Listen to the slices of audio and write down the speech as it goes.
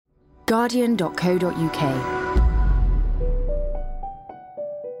Guardian.co.uk.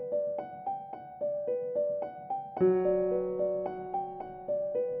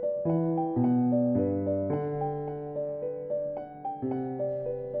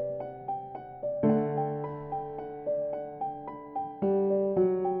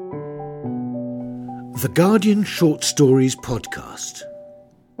 The Guardian Short Stories Podcast.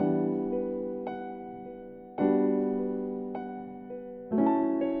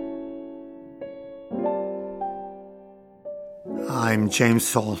 I'm James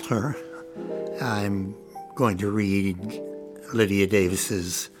Salter. I'm going to read Lydia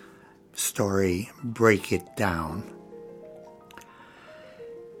Davis's story, Break It Down.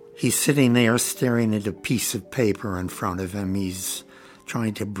 He's sitting there staring at a piece of paper in front of him. He's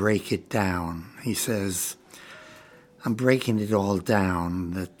trying to break it down. He says, I'm breaking it all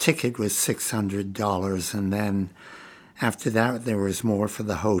down. The ticket was $600, and then after that there was more for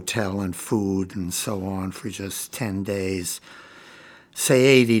the hotel and food and so on for just 10 days.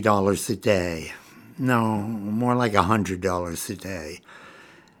 Say $80 a day. No, more like $100 a day.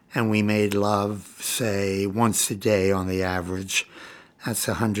 And we made love, say, once a day on the average. That's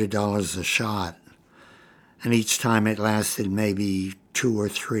 $100 a shot. And each time it lasted maybe 2 or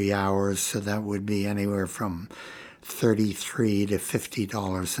 3 hours, so that would be anywhere from $33 to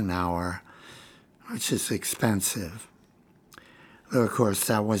 $50 an hour, which is expensive. Though, of course,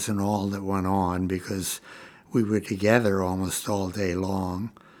 that wasn't all that went on because we were together almost all day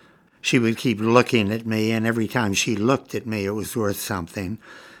long. She would keep looking at me, and every time she looked at me, it was worth something.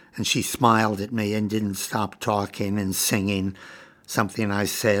 And she smiled at me and didn't stop talking and singing. Something I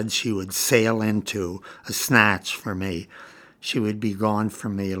said, she would sail into a snatch for me. She would be gone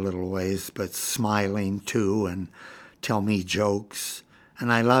from me a little ways, but smiling too and tell me jokes.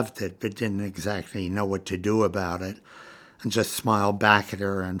 And I loved it, but didn't exactly know what to do about it. And just smiled back at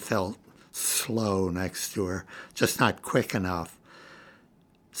her and felt slow next to her, just not quick enough.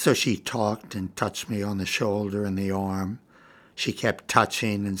 So she talked and touched me on the shoulder and the arm. She kept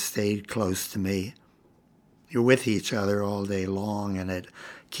touching and stayed close to me. You're with each other all day long, and it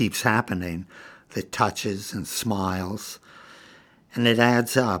keeps happening. The touches and smiles. And it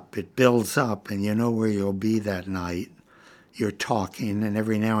adds up, it builds up, and you know where you'll be that night. You're talking, and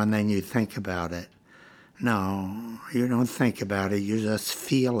every now and then you think about it. No, you don't think about it, you just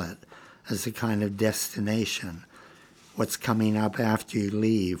feel it as a kind of destination. What's coming up after you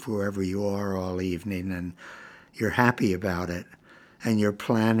leave, wherever you are all evening, and you're happy about it, and you're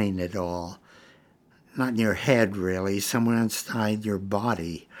planning it all. Not in your head, really, somewhere inside your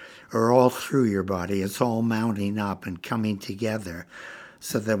body, or all through your body. It's all mounting up and coming together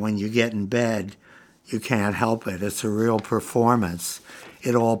so that when you get in bed, you can't help it. It's a real performance.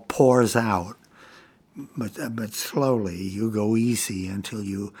 It all pours out. But slowly, you go easy until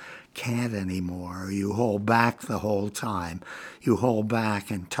you can't anymore. You hold back the whole time. You hold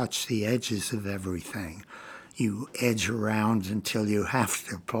back and touch the edges of everything. You edge around until you have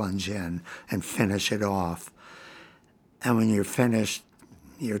to plunge in and finish it off. And when you're finished,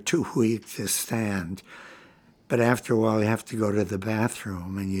 you're too weak to stand. But after a while, you have to go to the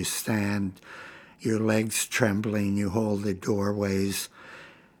bathroom, and you stand, your legs trembling, you hold the doorways.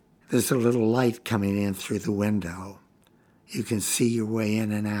 There's a little light coming in through the window. You can see your way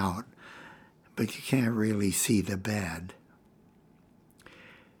in and out, but you can't really see the bed.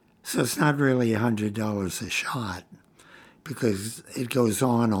 So it's not really $100 a shot, because it goes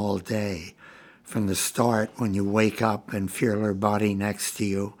on all day. From the start, when you wake up and feel her body next to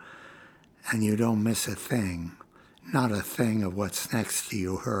you, and you don't miss a thing, not a thing of what's next to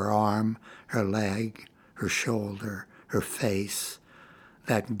you, her arm, her leg, her shoulder, her face,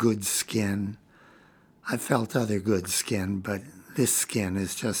 that good skin. I felt other good skin, but this skin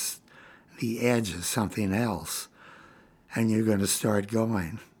is just the edge of something else, and you're going to start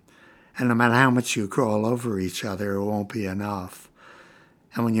going. And no matter how much you crawl over each other, it won't be enough.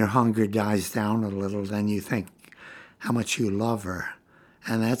 And when your hunger dies down a little, then you think how much you love her.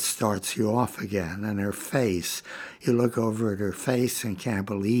 And that starts you off again. And her face, you look over at her face and can't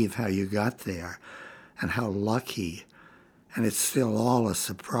believe how you got there and how lucky. And it's still all a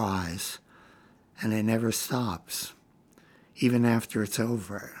surprise. And it never stops, even after it's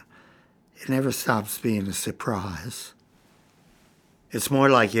over. It never stops being a surprise. It's more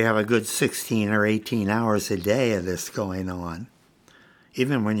like you have a good 16 or 18 hours a day of this going on.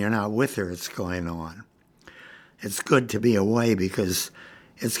 Even when you're not with her, it's going on. It's good to be away because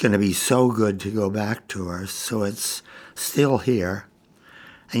it's going to be so good to go back to her. So it's still here.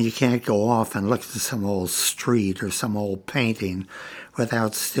 And you can't go off and look at some old street or some old painting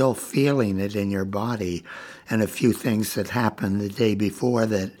without still feeling it in your body and a few things that happened the day before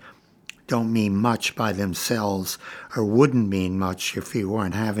that don't mean much by themselves, or wouldn't mean much if you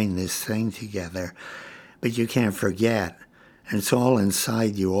weren't having this thing together. But you can't forget. And it's all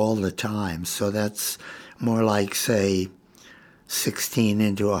inside you all the time. So that's more like, say, 16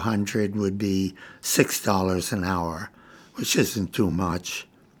 into 100 would be $6 an hour, which isn't too much.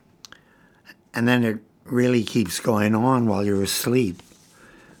 And then it really keeps going on while you're asleep,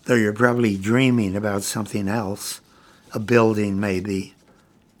 though you're probably dreaming about something else, a building maybe.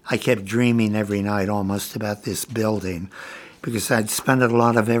 I kept dreaming every night almost about this building because I'd spend a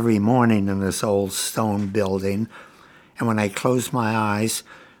lot of every morning in this old stone building, and when I closed my eyes,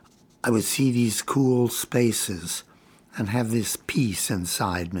 I would see these cool spaces and have this peace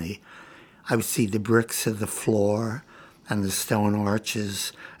inside me. I would see the bricks of the floor and the stone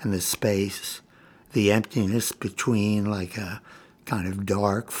arches and the space, the emptiness between, like a kind of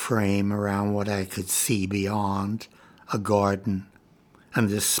dark frame around what I could see beyond, a garden. And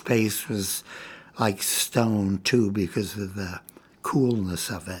this space was like stone, too, because of the coolness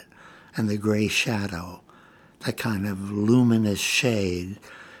of it and the gray shadow, that kind of luminous shade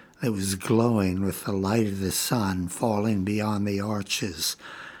that was glowing with the light of the sun falling beyond the arches.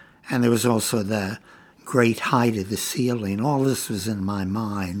 And there was also the great height of the ceiling. All this was in my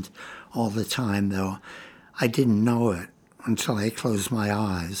mind all the time, though I didn't know it until I closed my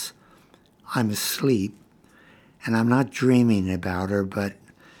eyes. I'm asleep, and I'm not dreaming about her, but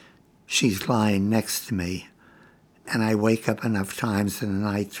she's lying next to me, and I wake up enough times in the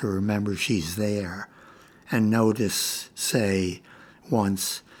night to remember she's there and notice, say,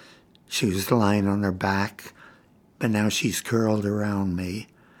 once she was lying on her back, but now she's curled around me.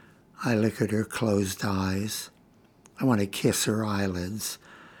 I look at her closed eyes. I want to kiss her eyelids.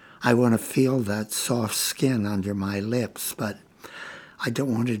 I want to feel that soft skin under my lips, but I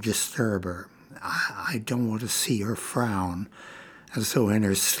don't want to disturb her. I don't want to see her frown, as though in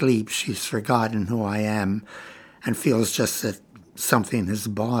her sleep she's forgotten who I am and feels just that something is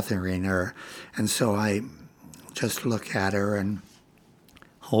bothering her. And so I just look at her and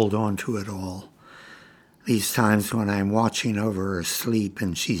hold on to it all. These times when I'm watching over her sleep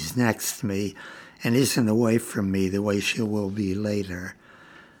and she's next to me and isn't away from me the way she will be later,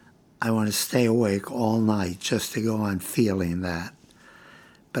 I want to stay awake all night just to go on feeling that.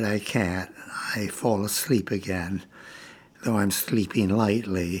 But I can't. I fall asleep again, though I'm sleeping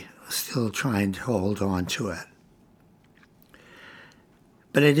lightly, still trying to hold on to it.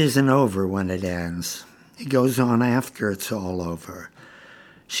 But it isn't over when it ends. It goes on after it's all over.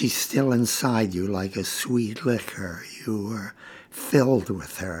 She's still inside you like a sweet liquor. You are filled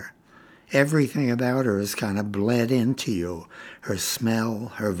with her. Everything about her is kind of bled into you. Her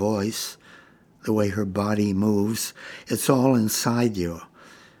smell, her voice, the way her body moves. It's all inside you,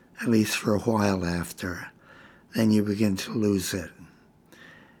 at least for a while after. Then you begin to lose it.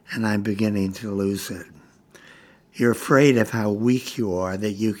 And I'm beginning to lose it. You're afraid of how weak you are,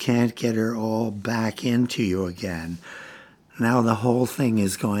 that you can't get her all back into you again. Now the whole thing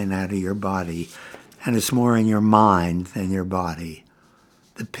is going out of your body, and it's more in your mind than your body.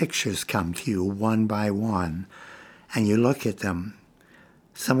 The pictures come to you one by one, and you look at them.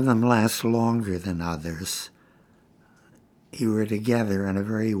 Some of them last longer than others. You were together in a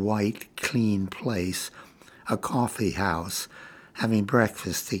very white, clean place, a coffee house, having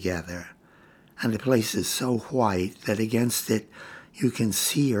breakfast together. And the place is so white that against it you can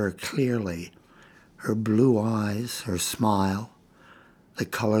see her clearly. Her blue eyes, her smile, the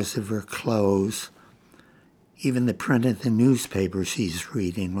colors of her clothes, even the print of the newspaper she's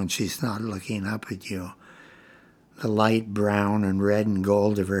reading when she's not looking up at you, the light brown and red and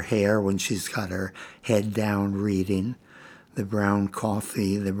gold of her hair when she's got her head down reading, the brown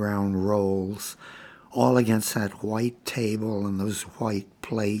coffee, the brown rolls, all against that white table and those white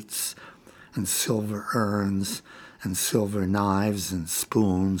plates and silver urns and silver knives and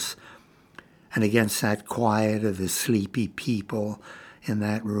spoons, and against that quiet of the sleepy people in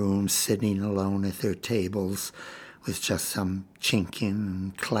that room sitting alone at their tables with just some chinking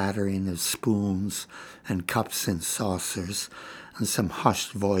and clattering of spoons and cups and saucers and some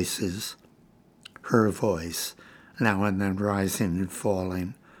hushed voices, her voice now and then rising and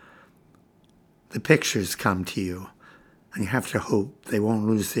falling. The pictures come to you, and you have to hope they won't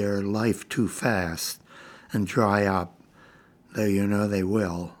lose their life too fast and dry up, though you know they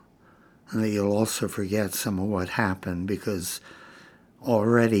will. And that you'll also forget some of what happened because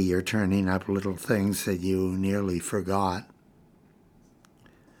already you're turning up little things that you nearly forgot.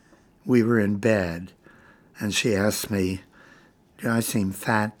 We were in bed, and she asked me, "Do I seem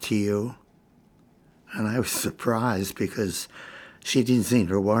fat to you?" And I was surprised because she didn't seem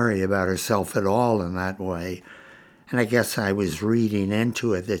to worry about herself at all in that way. And I guess I was reading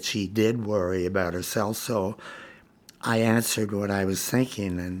into it that she did worry about herself, so I answered what I was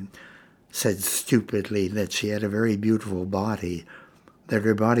thinking and said stupidly that she had a very beautiful body, that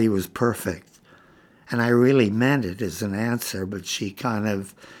her body was perfect. And I really meant it as an answer, but she kind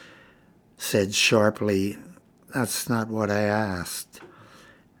of said sharply, "That's not what I asked."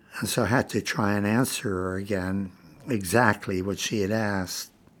 And so I had to try and answer her again exactly what she had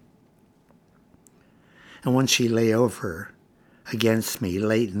asked. And when she lay over against me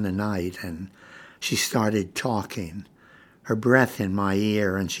late in the night and she started talking, her breath in my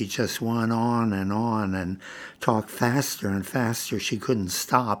ear, and she just went on and talked faster and faster. She couldn't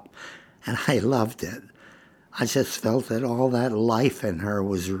stop, and I loved it. I just felt that all that life in her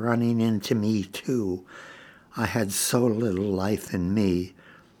was running into me too. I had so little life in me.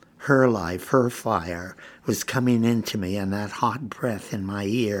 Her life, her fire, was coming into me, and that hot breath in my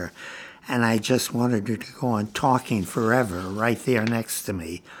ear, and I just wanted her to go on talking forever right there next to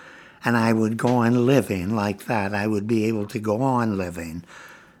me. And I would go on living like that. I would be able to go on living.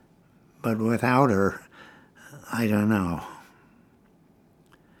 But without her, I don't know.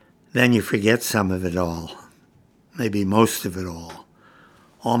 Then you forget some of it all. Maybe most of it all.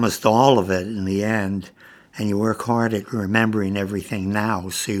 Almost all of it in the end. And you work hard at remembering everything now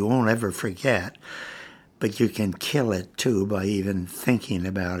so you won't ever forget. But you can kill it too by even thinking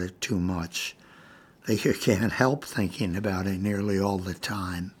about it too much. You can't help thinking about it nearly all the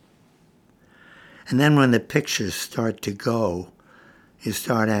time. And then when the pictures start to go, you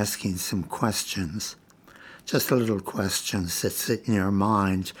start asking some questions, just little questions that sit in your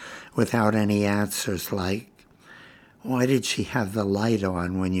mind without any answers, like, why did she have the light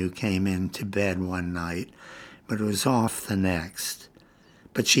on when you came into bed one night, but it was off the next?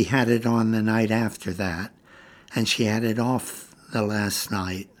 But she had it on the night after that, and she had it off the last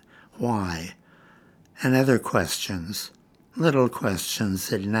night. Why? And other questions, little questions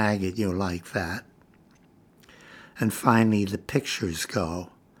that nag at you like that. And finally, the pictures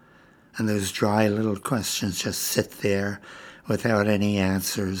go, and those dry little questions just sit there without any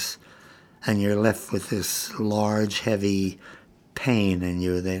answers, and you're left with this large, heavy pain in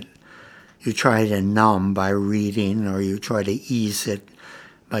you that you try to numb by reading, or you try to ease it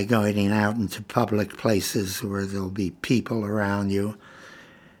by going out into public places where there'll be people around you.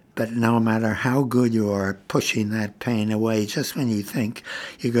 But no matter how good you are at pushing that pain away, just when you think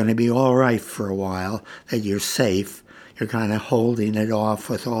you're going to be all right for a while, that you're safe, you're kind of holding it off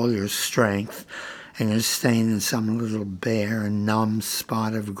with all your strength, and you're staying in some little bare, numb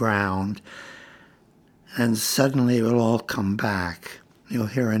spot of ground, and suddenly it will all come back. You'll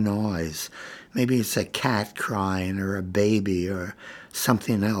hear a noise. Maybe it's a cat crying or a baby or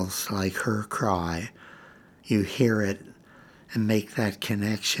something else like her cry. You hear it and make that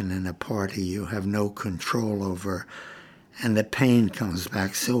connection in a part of you have no control over. And the pain comes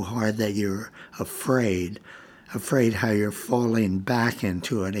back so hard that you're afraid how you're falling back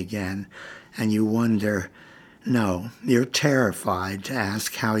into it again. And you wonder, no, you're terrified to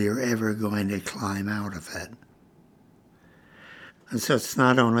ask how you're ever going to climb out of it. And so it's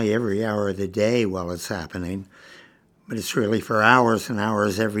not only every hour of the day while it's happening, but it's really for hours and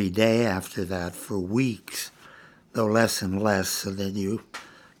hours every day after that, for weeks, though less and less, so that you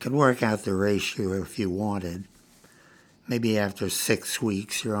could work out the ratio if you wanted. Maybe after 6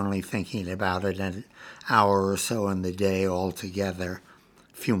 weeks, you're only thinking about it an hour or so in the day altogether,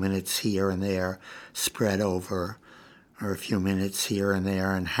 a few minutes here and there spread over, or a few minutes here and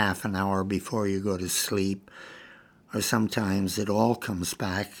there and half an hour before you go to sleep. Or sometimes it all comes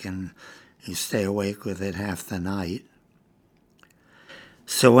back and you stay awake with it half the night.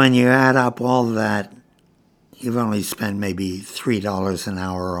 So when you add up all that, you've only spent maybe $3 an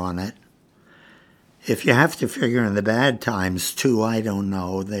hour on it. If you have to figure in the bad times too, I don't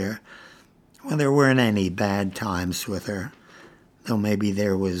know. There weren't any bad times with her, though maybe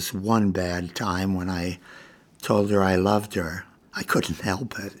there was one bad time when I told her I loved her. I couldn't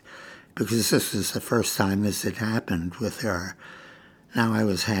help it, because this was the first time this had happened with her. Now I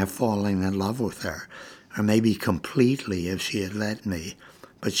was half falling in love with her, or maybe completely if she had let me,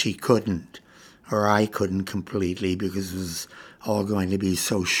 but she couldn't, or I couldn't completely because it was all going to be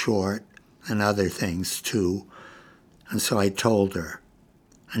so short, and other things too. And so I told her,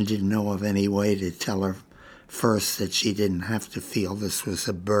 and didn't know of any way to tell her first that she didn't have to feel this was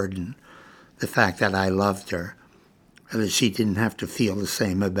a burden, the fact that I loved her, or that she didn't have to feel the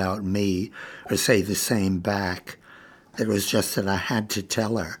same about me or say the same back. It was just that I had to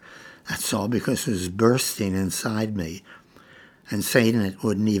tell her. That's all, because it was bursting inside me. And saying it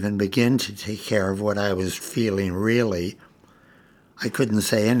wouldn't even begin to take care of what I was feeling really. I couldn't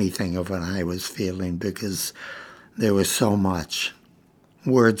say anything of what I was feeling because There was so much.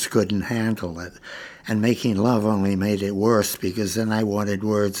 Words couldn't handle it. And making love only made it worse, because then I wanted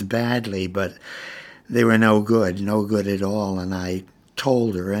words badly, but they were no good at all, and I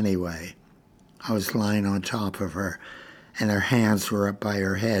told her anyway. I was lying on top of her, and her hands were up by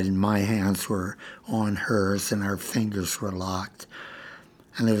her head, and my hands were on hers, and our fingers were locked.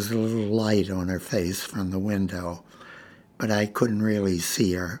 And there was a little light on her face from the window, but I couldn't really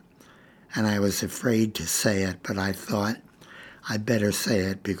see her. And I was afraid to say it, but I thought I better say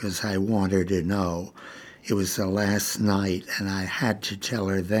it because I want her to know. It was the last night, and I had to tell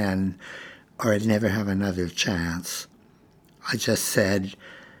her then, or I'd never have another chance. I just said,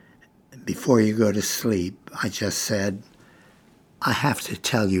 before you go to sleep, I have to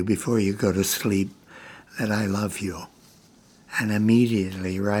tell you before you go to sleep that I love you. And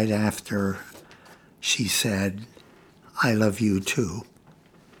immediately, right after, she said, I love you too.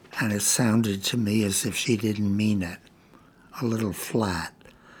 And it sounded to me as if she didn't mean it, a little flat.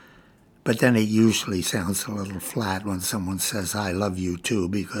 But then it usually sounds a little flat when someone says, I love you too,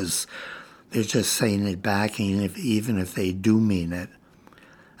 because they're just saying it back, even if they do mean it.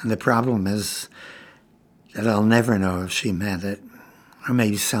 And the problem is that I'll never know if she meant it. Or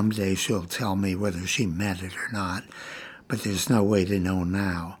maybe someday she'll tell me whether she meant it or not. But there's no way to know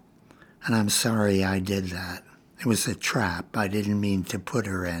now. And I'm sorry I did that. It was a trap I didn't mean to put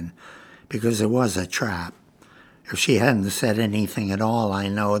her in, because it was a trap. If she hadn't said anything at all, I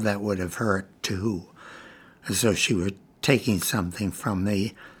know that would have hurt too, as though she were taking something from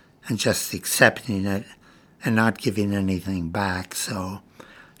me and just accepting it and not giving anything back. So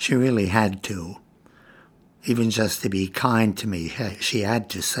she really had to. Even just to be kind to me, she had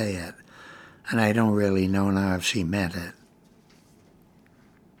to say it. And I don't really know now if she meant it.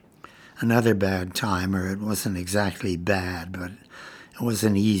 Another bad time, or it wasn't exactly bad, but it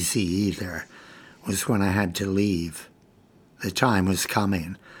wasn't easy either, was when I had to leave. The time was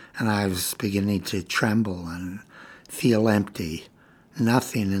coming, and I was beginning to tremble and feel empty.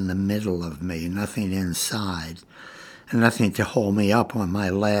 Nothing in the middle of me, nothing inside, and nothing to hold me up on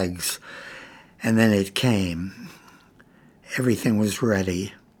my legs. And then it came. Everything was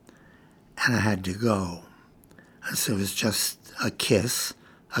ready, and I had to go. So it was just a kiss,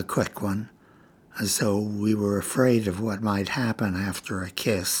 a quick one, as though we were afraid of what might happen after a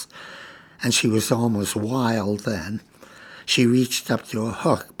kiss. And she was almost wild then. She reached up to a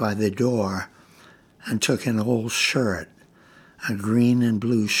hook by the door and took an old shirt, a green and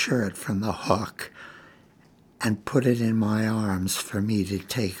blue shirt from the hook, and put it in my arms for me to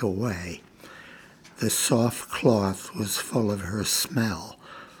take away. The soft cloth was full of her smell.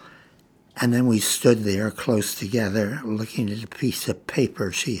 And then we stood there close together, looking at a piece of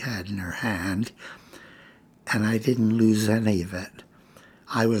paper she had in her hand, and I didn't lose any of it.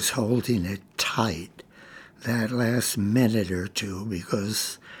 I was holding it tight that last minute or two,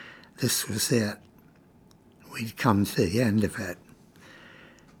 because this was it. We'd come to the end of it.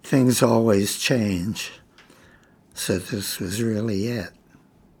 Things always change, so this was really it.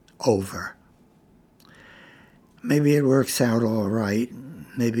 Over. Maybe it works out all right.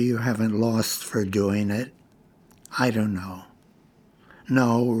 Maybe you haven't lost for doing it. I don't know.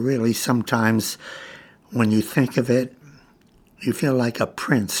 No, really, sometimes when you think of it, you feel like a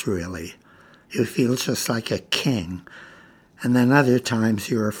prince, really. You feel just like a king. And then other times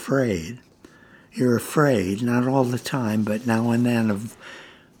you're afraid. You're afraid, not all the time, but now and then, of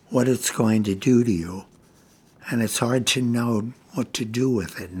what it's going to do to you. And it's hard to know what to do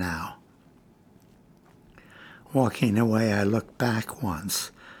with it now. Walking away, I looked back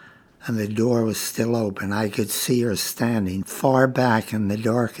once, and the door was still open. I could see her standing far back in the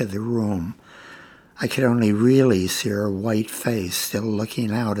dark of the room. I could only really see her white face still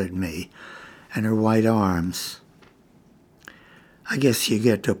looking out at me, and her white arms. I guess you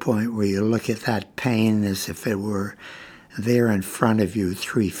get to a point where you look at that pain as if it were there in front of you,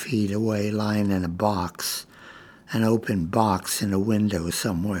 3 feet away, lying in a box, an open box in a window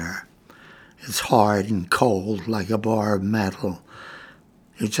somewhere. It's hard and cold, like a bar of metal.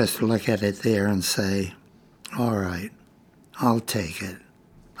 You just look at it there and say, all right, I'll take it.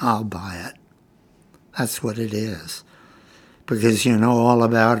 I'll buy it. That's what it is. Because you know all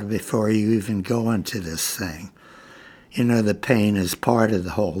about it before you even go into this thing. You know the pain is part of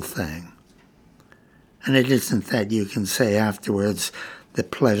the whole thing. And it isn't that you can say afterwards the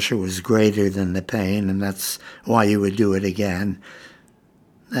pleasure was greater than the pain, and that's why you would do it again.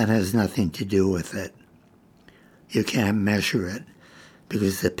 That has nothing to do with it. You can't measure it,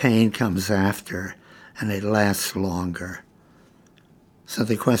 because the pain comes after, and it lasts longer. So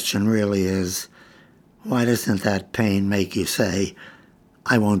the question really is, why doesn't that pain make you say,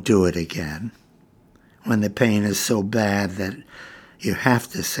 I won't do it again? when the pain is so bad that you have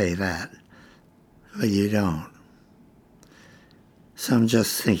to say that, but you don't. So I'm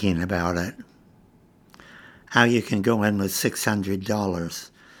just thinking about it. How you can go in with $600,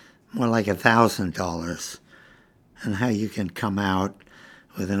 more like $1,000, and how you can come out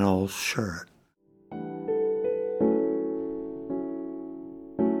with an old shirt.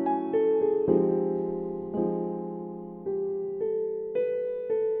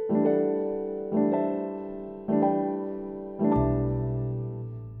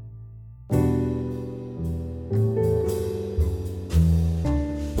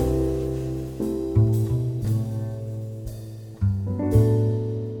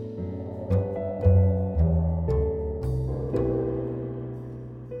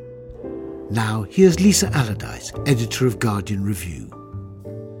 Now, here's Lisa Allardyce, editor of Guardian Review.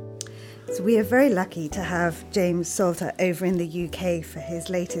 So we are very lucky to have James Salter over in the UK for his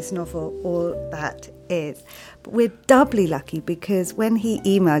latest novel, All That Is. But we're doubly lucky because when he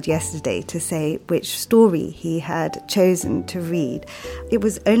emailed yesterday to say which story he had chosen to read, it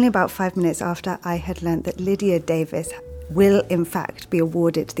was only about 5 minutes after I had learnt that Lydia Davis will in fact be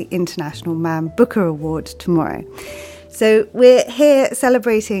awarded the International Man Booker Award tomorrow. So we're here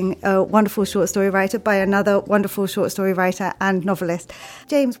celebrating a wonderful short story writer by another wonderful short story writer and novelist.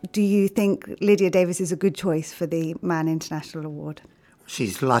 James, do you think Lydia Davis is a good choice for the Man International Award?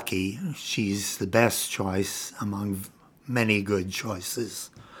 She's lucky. She's the best choice among many good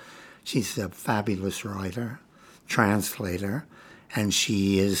choices. She's a fabulous writer, translator, and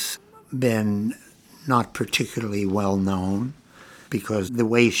she has been not particularly well known because the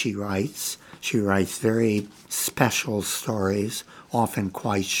way she writes very special stories, often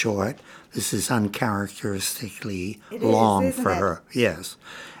quite short. This is uncharacteristically long for her. Yes.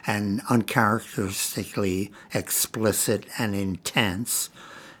 And uncharacteristically explicit and intense.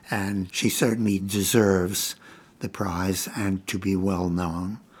 And she certainly deserves the prize and to be well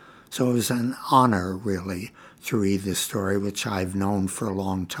known. So it was an honor, really, to read this story, which I've known for a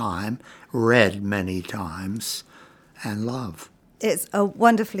long time, read many times, and love. It's a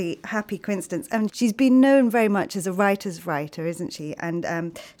wonderfully happy coincidence. And she's been known very much as a writer's writer, isn't she?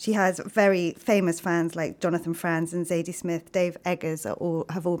 And she has very famous fans like Jonathan Franz and Zadie Smith. Dave Eggers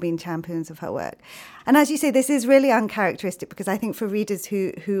have all been champions of her work. And as you say, this is really uncharacteristic because I think for readers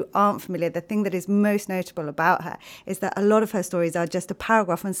who aren't familiar, the thing that is most notable about her is that a lot of her stories are just a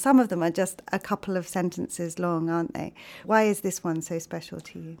paragraph and some of them are just a couple of sentences long, aren't they? Why is this one so special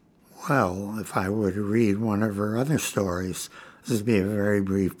to you? Well, if I were to read one of her other stories, this would be a very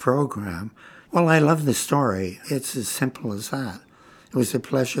brief program. Well, I love the story. It's as simple as that. It was a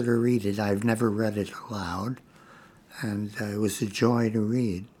pleasure to read it. I've never read it aloud, and it was a joy to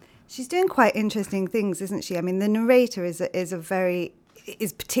read. She's doing quite interesting things, isn't she? I mean, the narrator is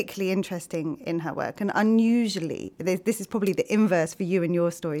particularly interesting in her work, and unusually, this is probably the inverse for you and your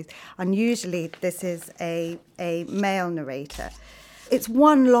stories. Unusually, this is a male narrator. It's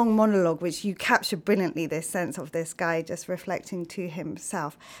one long monologue, which you capture brilliantly, this sense of this guy just reflecting to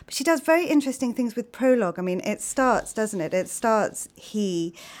himself. But she does very interesting things with prologue. I mean, it starts, doesn't it? It starts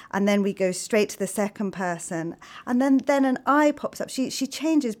he, and then we go straight to the second person. And then an I pops up. She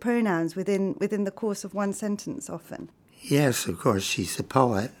changes pronouns within the course of one sentence often. Yes, of course, she's a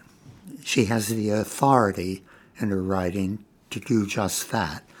poet. She has the authority in her writing to do just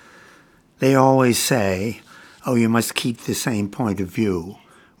that. They always say, oh, you must keep the same point of view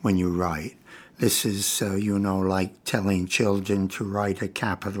when you write. This is, like telling children to write a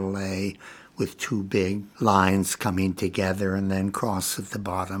capital A with two big lines coming together and then cross at the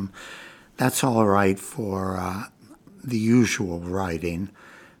bottom. That's all right for the usual writing,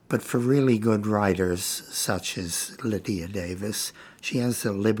 but for really good writers such as Lydia Davis, she has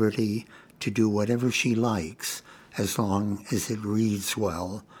the liberty to do whatever she likes as long as it reads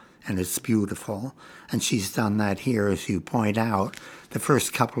well and it's beautiful. And she's done that here, as you point out. The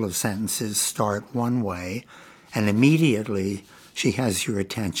first couple of sentences start one way, and immediately she has your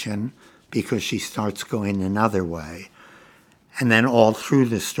attention because she starts going another way. And then all through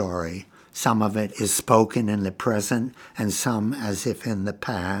the story, some of it is spoken in the present and some as if in the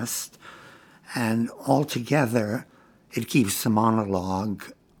past. And altogether, it keeps the monologue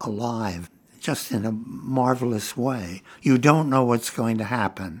alive, just in a marvelous way. You don't know what's going to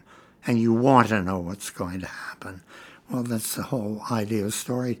happen, and you want to know what's going to happen. Well, that's the whole idea of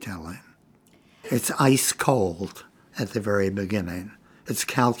storytelling. It's ice cold at the very beginning. It's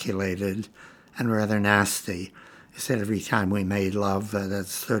calculated and rather nasty. You said every time we made love,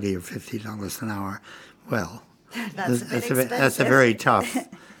 that's $30 or $50 an hour. Well, that's a very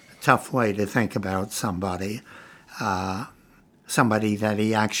tough way to think about somebody that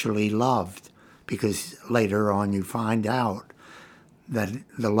he actually loved, because later on you find out that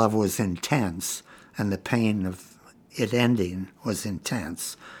the love was intense and the pain of it ending was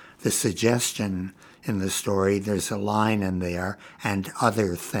intense. The suggestion in the story, there's a line in there, and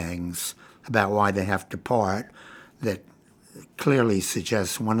other things about why they have to part, that clearly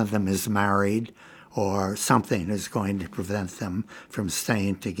suggests one of them is married or something is going to prevent them from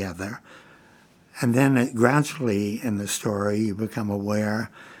staying together. And then gradually in the story, you become aware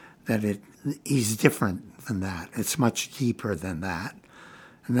that he's different than that. It's much deeper than that.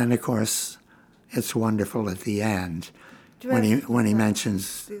 And then, of course, it's wonderful at the end when he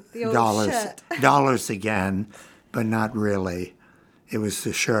mentions the old dollars, shirt. dollars again, but not really. It was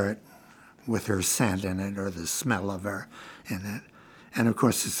the shirt with her scent in it, or the smell of her in it. And of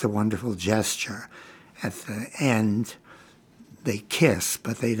course, it's a wonderful gesture. At the end, they kiss,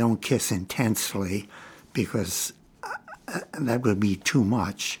 but they don't kiss intensely because that would be too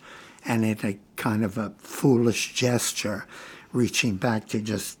much. And in a kind of a foolish gesture, reaching back to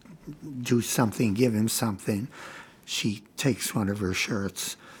just do something, give him something, she takes one of her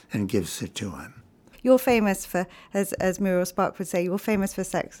shirts and gives it to him. You're famous for, as Muriel Spark would say, you're famous for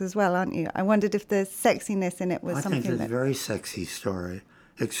sex as well, aren't you? I wondered if the sexiness in it was something that... I think it's a very sexy story,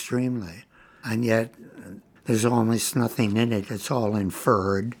 extremely. And yet, there's almost nothing in it. It's all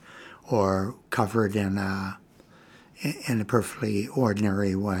inferred or covered in a perfectly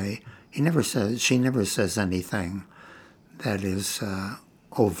ordinary way. She never says anything that is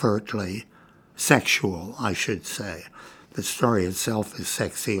overtly sexual, I should say. The story itself is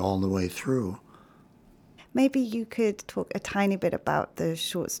sexy all the way through. Maybe you could talk a tiny bit about the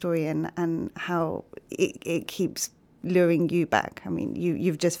short story and how it keeps luring you back. I mean,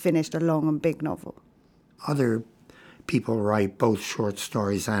 you've just finished a long and big novel. Other people write both short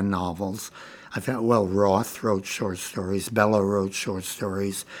stories and novels. Roth wrote short stories, Bellow wrote short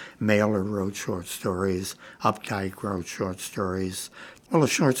stories, Mailer wrote short stories, Updike wrote short stories. Well, a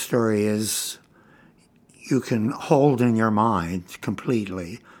short story is you can hold in your mind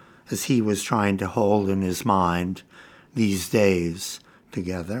completely, as he was trying to hold in his mind these days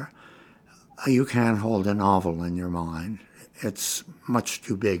together. You can't hold a novel in your mind. It's much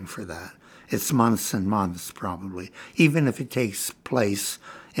too big for that. It's months and months, probably. Even if it takes place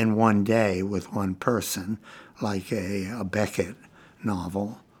in one day with one person, like a Beckett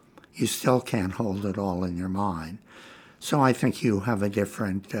novel, you still can't hold it all in your mind. So I think you have a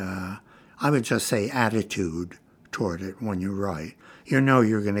different, I would just say, attitude toward it when you write. You know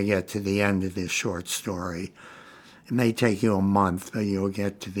you're going to get to the end of this short story. It may take you a month, but you'll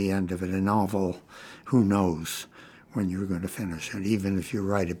get to the end of it. A novel, who knows when you're going to finish it, even if you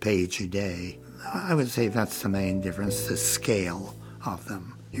write a page a day. I would say that's the main difference, the scale of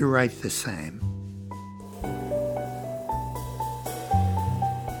them. You write the same.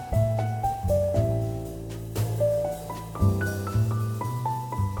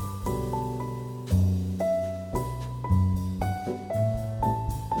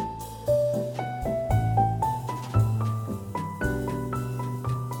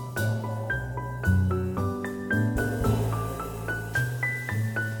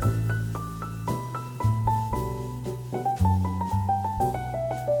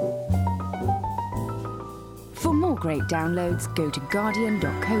 For more great downloads, go to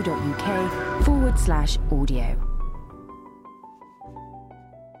guardian.co.uk/audio.